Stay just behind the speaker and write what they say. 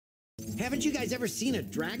Haven't you guys ever seen a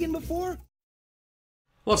dragon before?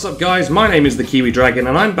 What's up guys, my name is the Kiwi Dragon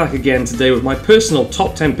and I'm back again today with my personal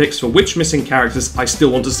top 10 picks for which missing characters I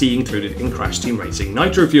still want to see included in Crash Team Racing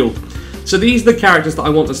Nitro-Fueled. So these are the characters that I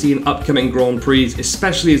want to see in upcoming Grand Prix,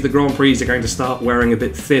 especially as the Grand Prix are going to start wearing a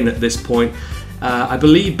bit thin at this point. I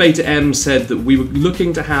believe Beta M said that we were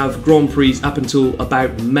looking to have Grand Prix up until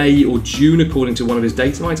about May or June according to one of his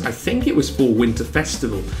data mines. I think it was for Winter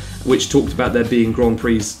Festival, which talked about there being Grand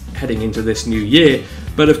Prix heading into this new year.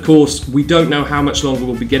 But of course, we don't know how much longer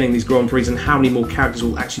we'll be getting these Grand Prix and how many more characters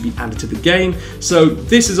will actually be added to the game. So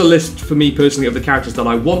this is a list for me personally of the characters that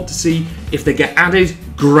I want to see. If they get added,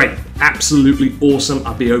 great, absolutely awesome,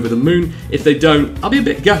 I'll be over the moon. If they don't, I'll be a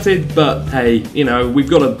bit gutted, but hey, you know, we've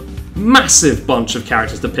got a massive bunch of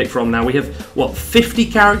characters to pick from now. We have, what, 50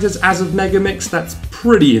 characters as of Megamix? That's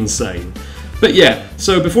pretty insane. But yeah,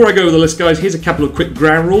 so before I go over the list, guys, here's a couple of quick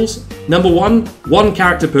ground rules. Number one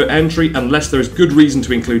character per entry unless there is good reason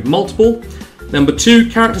to include multiple. Number 2,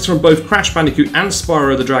 characters from both Crash Bandicoot and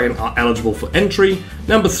Spyro the Dragon are eligible for entry.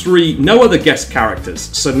 Number 3, no other guest characters,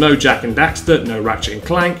 so no Jak and Daxter, no Ratchet and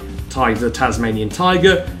Clank, Ty the Tasmanian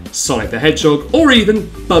Tiger, Sonic the Hedgehog, or even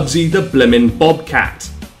Bubsy the Blimmin' Bobcat.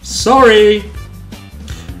 Sorry!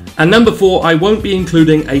 And number 4, I won't be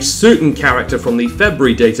including a certain character from the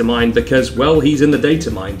February data mine because, well, he's in the data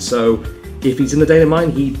mine, so if he's in the data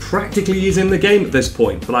mine, he practically is in the game at this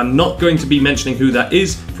point. But I'm not going to be mentioning who that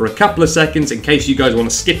is for a couple of seconds in case you guys want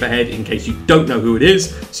to skip ahead, in case you don't know who it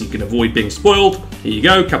is, so you can avoid being spoiled. Here you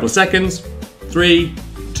go, couple of seconds. 3,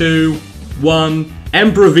 2, 1.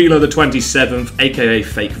 Emperor Velo the 27th, aka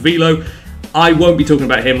Fake Velo. I won't be talking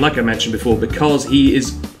about him, like I mentioned before, because he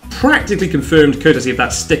is practically confirmed courtesy of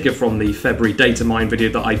that sticker from the February data mine video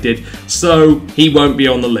that I did, so he won't be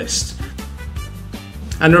on the list.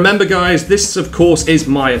 And remember guys, this of course is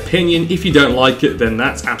my opinion. If you don't like it, then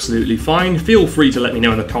that's absolutely fine. Feel free to let me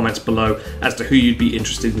know in the comments below as to who you'd be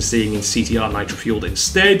interested in seeing in CTR Nitro-Fueled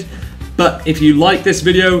instead. But if you like this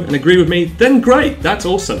video and agree with me, then great, that's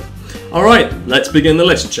awesome. Alright, let's begin the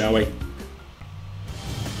list, shall we?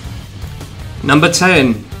 Number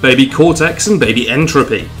 10, Baby Cortex and Baby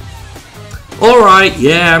Entropy. Alright,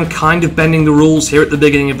 yeah, I'm kind of bending the rules here at the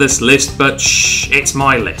beginning of this list, but shh, it's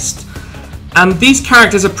my list. And these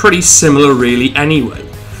characters are pretty similar really anyway.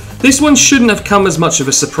 This one shouldn't have come as much of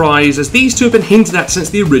a surprise as these two have been hinted at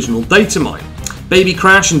since the original data mine. Baby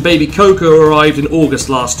Crash and Baby Coco arrived in August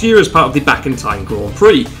last year as part of the Back in Time Grand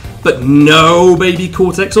Prix, but no Baby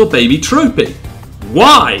Cortex or Baby Tropy.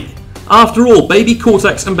 Why? After all, Baby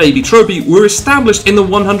Cortex and Baby Tropy were established in the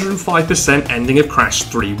 105% ending of Crash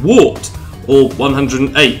 3 Warped, or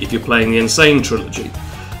 108 if you're playing the Insane Trilogy.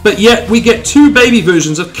 But yet we get two baby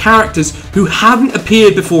versions of characters who haven't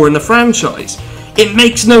appeared before in the franchise. It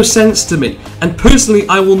makes no sense to me, and personally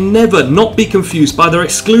I will never not be confused by their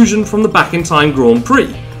exclusion from the Back in Time Grand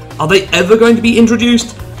Prix. Are they ever going to be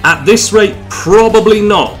introduced? At this rate, probably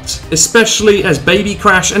not, especially as Baby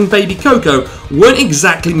Crash and Baby Coco weren't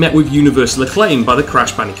exactly met with universal acclaim by the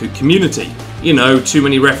Crash Bandicoot community. You know, too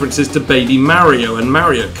many references to Baby Mario and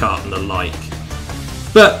Mario Kart and the like.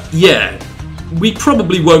 But yeah, we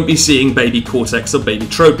probably won't be seeing Baby Cortex or Baby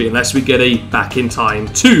Tropy unless we get a Back in Time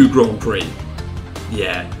 2 Grand Prix.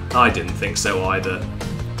 Yeah, I didn't think so either.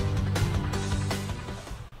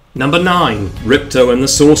 Number 9, Ripto and the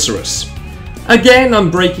Sorceress. Again,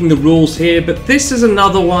 I'm breaking the rules here, but this is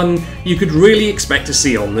another one you could really expect to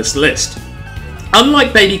see on this list.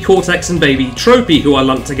 Unlike Baby Cortex and Baby Tropy, who I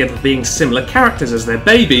lumped together being similar characters as their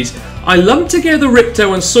babies, I lumped together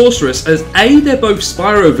Ripto and Sorceress as A, they're both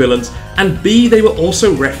Spyro villains, and B, they were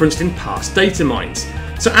also referenced in past data mines.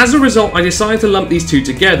 So as a result, I decided to lump these two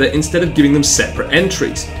together instead of giving them separate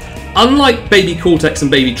entries. Unlike Baby Cortex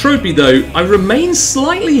and Baby Tropy though, I remain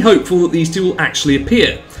slightly hopeful that these two will actually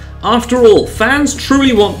appear. After all, fans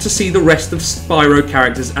truly want to see the rest of Spyro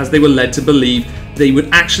characters as they were led to believe they would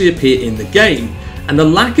actually appear in the game, and the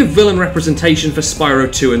lack of villain representation for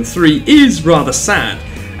Spyro 2 and 3 is rather sad.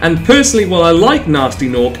 And personally, while I like Nasty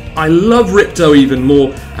Nork, I love Ripto even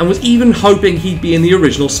more, and was even hoping he'd be in the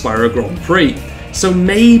original Spyro Grand Prix. So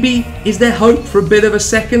maybe, is there hope for a bit of a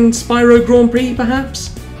second Spyro Grand Prix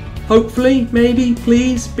perhaps? Hopefully, maybe,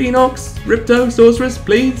 please, Beanox, Ripto, Sorceress,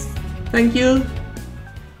 please, thank you.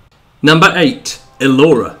 Number 8,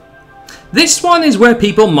 Elora. This one is where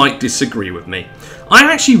people might disagree with me.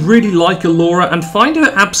 I actually really like Elora and find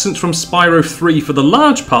her absent from Spyro 3 for the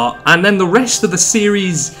large part, and then the rest of the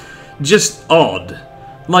series just odd.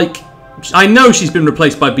 Like, I know she's been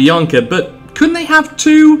replaced by Bianca, but couldn't they have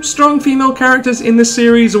two strong female characters in this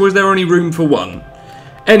series, or was there only room for one?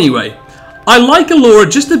 Anyway, I like Allura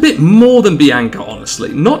just a bit more than Bianca,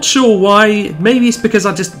 honestly. Not sure why. Maybe it's because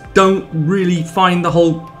I just don't really find the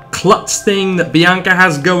whole klutz thing that Bianca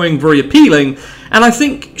has going very appealing, and I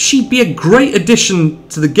think she'd be a great addition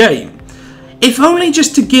to the game. If only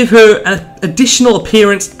just to give her an additional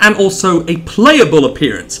appearance and also a playable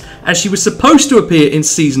appearance, as she was supposed to appear in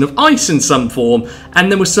Season of Ice in some form,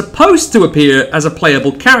 and then was supposed to appear as a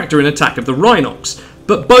playable character in Attack of the Rhinox.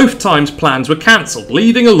 But both times plans were cancelled,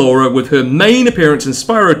 leaving Allura with her main appearance in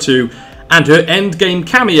Spyro 2 and her endgame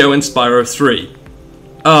cameo in Spyro 3.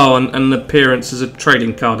 Oh, and an appearance as a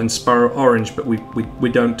trading card in Spyro Orange, but we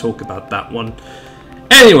don't talk about that one.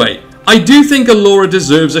 Anyway, I do think Allura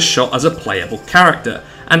deserves a shot as a playable character,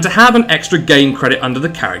 and to have an extra game credit under the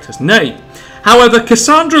character's name. However,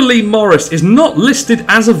 Cassandra Lee Morris is not listed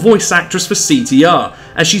as a voice actress for CTR,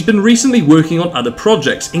 as she's been recently working on other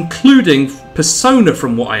projects, including Persona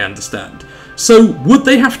from what I understand. So would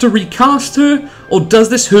they have to recast her, or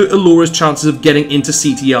does this hurt Allura's chances of getting into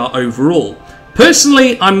CTR overall?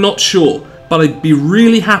 Personally, I'm not sure, but I'd be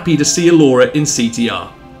really happy to see Allura in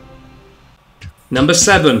CTR. Number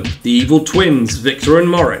 7, the evil twins, Victor and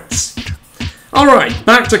Moritz. Alright,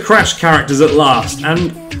 back to Crash characters at last,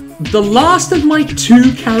 and the last of my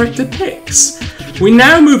 2 character picks. We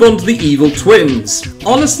now move on to the evil twins.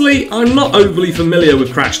 Honestly, I'm not overly familiar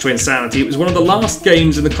with Crash Twinsanity. It was one of the last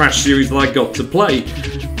games in the Crash series that I got to play.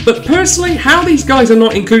 But personally, how these guys are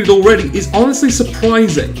not included already is honestly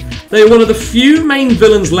surprising. They are one of the few main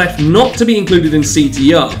villains left not to be included in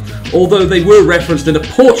CTR, although they were referenced in a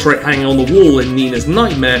portrait hanging on the wall in Nina's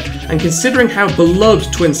Nightmare, and considering how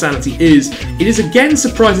beloved Twinsanity is, it is again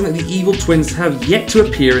surprising that the evil twins have yet to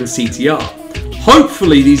appear in CTR.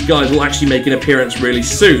 Hopefully these guys will actually make an appearance really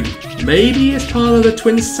soon. Maybe as part of the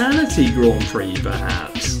Twinsanity Grand Prix,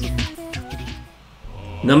 perhaps.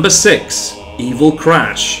 Number 6. Evil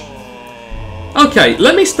Crash. Okay,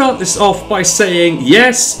 let me start this off by saying,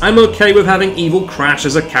 yes, I'm okay with having Evil Crash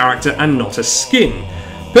as a character and not a skin.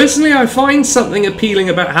 Personally, I find something appealing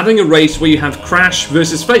about having a race where you have Crash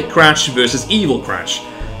versus Fake Crash versus Evil Crash.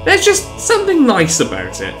 There's just something nice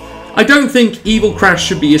about it. I don't think Evil Crash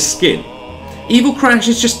should be a skin. Evil Crash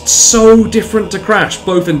is just so different to Crash,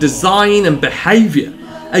 both in design and behaviour.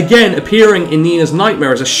 Again, appearing in Nina's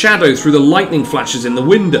Nightmare as a shadow through the lightning flashes in the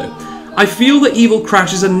window. I feel that Evil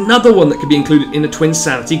Crash is another one that could be included in a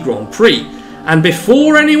Twinsanity Grand Prix. And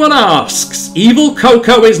before anyone asks, Evil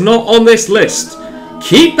Coco is not on this list.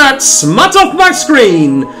 Keep that smut off my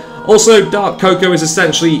screen! Also, Dark Coco is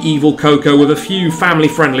essentially Evil Coco with a few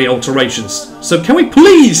family-friendly alterations. So can we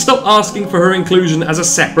please stop asking for her inclusion as a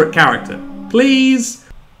separate character? Please?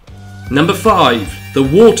 Number 5. The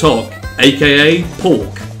Warthog, aka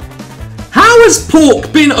Pork. How has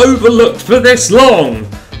Pork been overlooked for this long?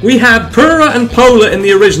 We had Pura and Polar in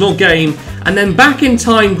the original game, and then Back in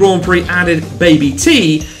Time Grand Prix added Baby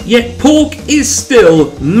T, yet Pork is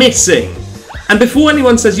still missing. And before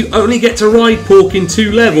anyone says you only get to ride Pork in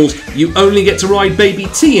 2 levels, you only get to ride Baby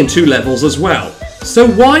T in 2 levels as well. So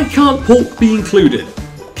why can't Pork be included?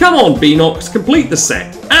 Come on, Beanox, complete the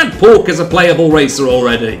set. Add Pork as a playable racer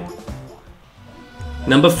already.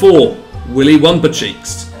 Number 4. Willy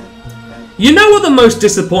Wumpercheeks. You know what the most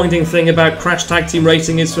disappointing thing about Crash Tag Team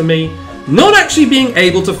Racing is for me? Not actually being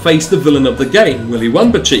able to face the villain of the game, Willy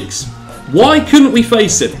Wumpercheeks. Why couldn't we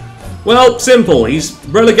face him? Well, simple. He's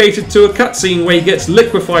relegated to a cutscene where he gets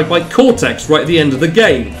liquefied by Cortex right at the end of the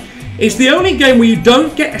game. It's the only game where you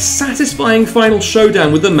don't get a satisfying final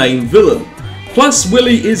showdown with the main villain. Plus,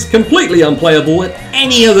 Willy is completely unplayable in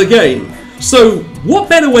any other game. So, what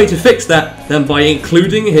better way to fix that than by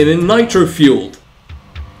including him in Nitro-Fueled?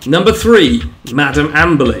 Number 3. Madame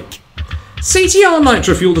Amberley. CTR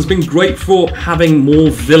Nitro-Fueled has been great for having more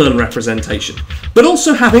villain representation, but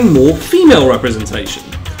also having more female representation.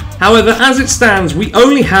 However, as it stands, we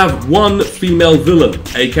only have one female villain,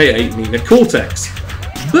 aka Nina Cortex.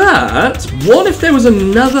 But, what if there was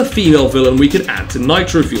another female villain we could add to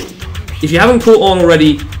Nitro-Fueled? If you haven't caught on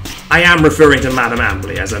already, I am referring to Madame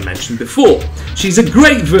Amberley, as I mentioned before. She's a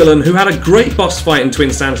great villain who had a great boss fight in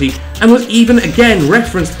Twinsanity and was even again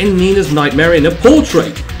referenced in Nina's Nightmare in a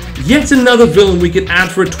portrait. Yet another villain we could add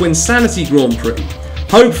for a Twinsanity Grand Prix.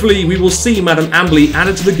 Hopefully we will see Madame Amberley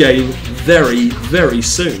added to the game very, very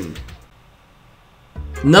soon.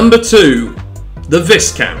 Number 2. The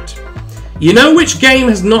Viscount. You know which game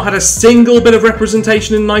has not had a single bit of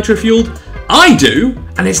representation in Nitro-Fueled? I do,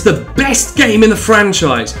 and it's the best game in the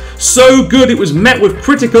franchise. So good it was met with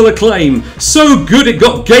critical acclaim. So good it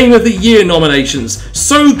got Game of the Year nominations.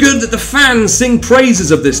 So good that the fans sing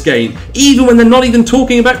praises of this game, even when they're not even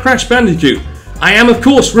talking about Crash Bandicoot. I am of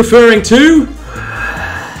course referring to...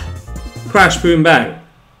 Crash Boom Bang.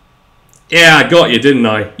 Yeah, I got you, didn't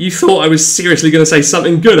I? You thought I was seriously going to say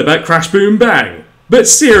something good about Crash Boom Bang. But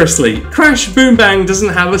seriously, Crash Boom Bang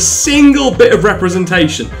doesn't have a single bit of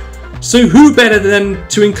representation. So who better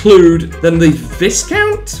to include than the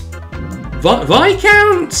Viscount?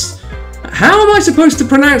 Viscount? How am I supposed to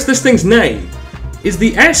pronounce this thing's name? Is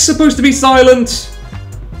the S supposed to be silent?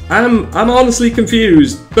 I'm honestly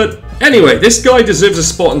confused. But anyway, this guy deserves a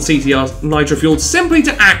spot on CTR's Nitro-Fueled simply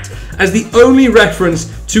to act as the only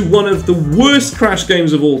reference to one of the worst Crash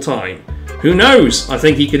games of all time. Who knows, I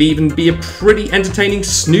think he could even be a pretty entertaining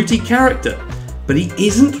snooty character, but he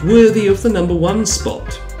isn't worthy of the #1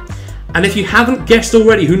 spot. And if you haven't guessed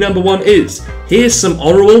already who #1 is, here's some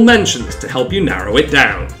honourable mentions to help you narrow it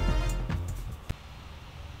down.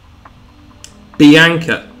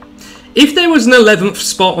 Bianca. If there was an 11th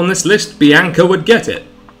spot on this list, Bianca would get it.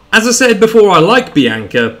 As I said before, I like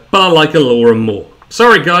Bianca, but I like Allura more.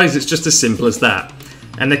 Sorry guys, it's just as simple as that.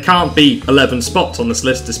 And there can't be 11 spots on this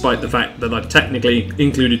list despite the fact that I've technically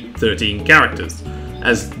included 13 characters,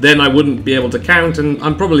 as then I wouldn't be able to count, and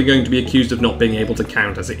I'm probably going to be accused of not being able to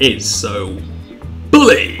count as it is, so...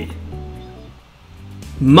 Bully!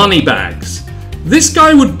 Moneybags. This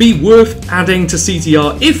guy would be worth adding to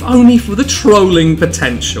CTR if only for the trolling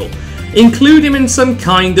potential. Include him in some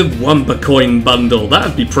kind of Wumpa coin bundle, that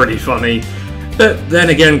would be pretty funny. But then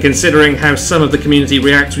again, considering how some of the community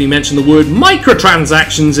react when you mention the word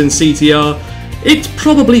microtransactions in CTR, it's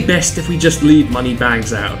probably best if we just leave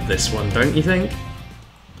Moneybags out of this one, don't you think?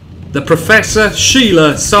 The Professor,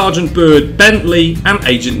 Sheila, Sergeant Bird, Bentley, and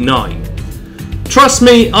Agent 9. Trust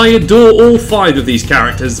me, I adore all 5 of these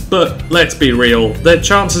characters, but let's be real, their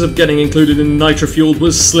chances of getting included in Nitro-Fueled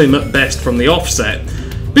was slim at best from the offset.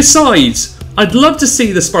 Besides, I'd love to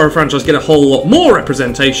see the Spyro franchise get a whole lot more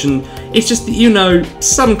representation. It's just that, you know,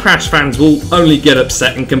 some Crash fans will only get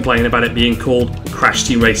upset and complain about it being called Crash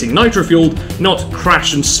Team Racing Nitro-Fueled, not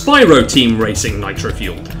Crash and Spyro Team Racing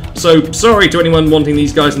Nitro-Fueled. So, sorry to anyone wanting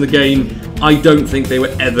these guys in the game, I don't think they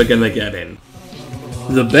were ever gonna get in.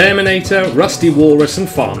 The Bearminator, Rusty Walrus, and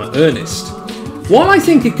Farmer Ernest. While I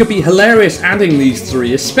think it could be hilarious adding these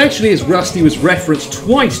 3, especially as Rusty was referenced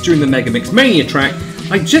twice during the Megamix Mania track,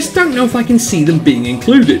 I just don't know if I can see them being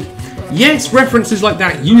included. Yes, references like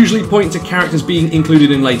that usually point to characters being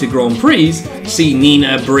included in later Grand Prix, see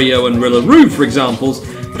Nina, Brio, and Rillaroon for examples,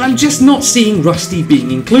 but I'm just not seeing Rusty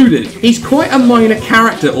being included. He's quite a minor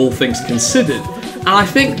character, all things considered, and I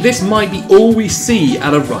think this might be all we see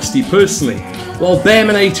out of Rusty personally. While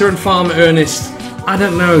Bearminator and Farmer Ernest, I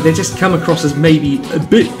don't know, they just come across as maybe a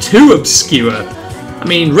bit too obscure. I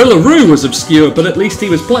mean, Rillaroon was obscure, but at least he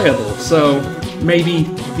was playable, so maybe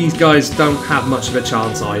these guys don't have much of a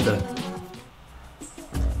chance either.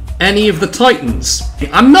 Any of the Titans.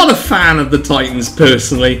 I'm not a fan of the Titans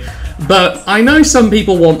personally, but I know some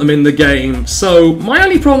people want them in the game, so my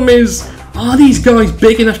only problem is, are these guys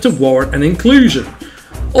big enough to warrant an inclusion?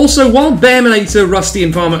 Also, while Bearminator, Rusty,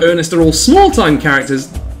 and Farmer Ernest are all small-time characters,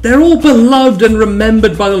 they're all beloved and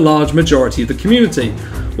remembered by the large majority of the community,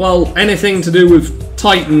 while anything to do with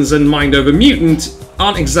Titans and Mind Over Mutant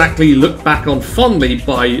aren't exactly looked back on fondly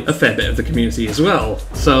by a fair bit of the community as well,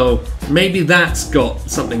 so maybe that's got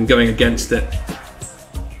something going against it.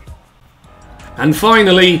 And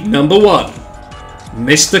finally, #1,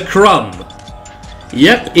 Mr. Crumb.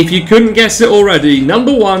 Yep, if you couldn't guess it already,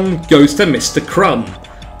 #1 goes to Mr. Crumb.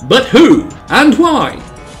 But who? And why?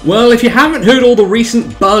 Well, if you haven't heard all the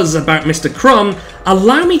recent buzz about Mr. Crumb,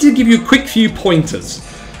 allow me to give you a quick few pointers.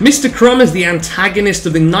 Mr. Crumb is the antagonist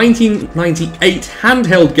of the 1998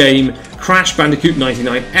 handheld game Crash Bandicoot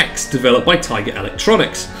 99X, developed by Tiger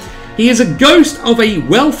Electronics. He is a ghost of a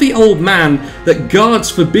wealthy old man that guards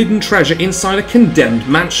forbidden treasure inside a condemned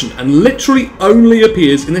mansion and literally only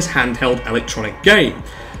appears in this handheld electronic game.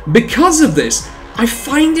 Because of this, I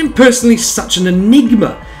find him personally such an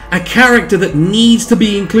enigma, a character that needs to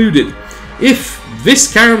be included. If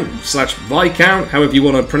Viscount/Viscount, however you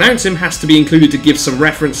want to pronounce him, has to be included to give some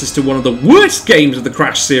references to one of the worst games of the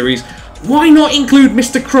Crash series, why not include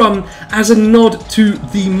Mr. Crumb as a nod to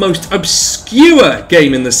the most obscure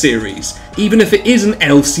game in the series, even if it is an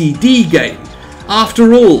LCD game?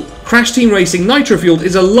 After all, Crash Team Racing Nitro-Fueled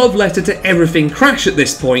is a love letter to everything Crash at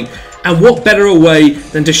this point, and what better a way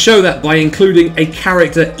than to show that by including a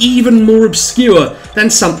character even more obscure than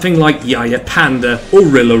something like Yaya Panda or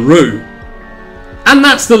Rillaroon. And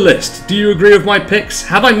that's the list. Do you agree with my picks?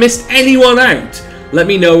 Have I missed anyone out? Let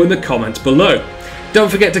me know in the comments below. Don't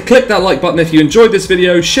forget to click that like button if you enjoyed this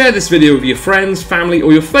video, share this video with your friends, family,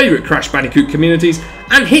 or your favourite Crash Bandicoot communities,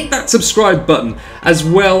 and hit that subscribe button, as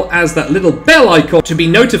well as that little bell icon to be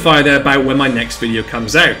notified about when my next video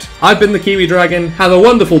comes out. I've been the Kiwi Dragon, have a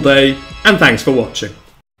wonderful day, and thanks for watching.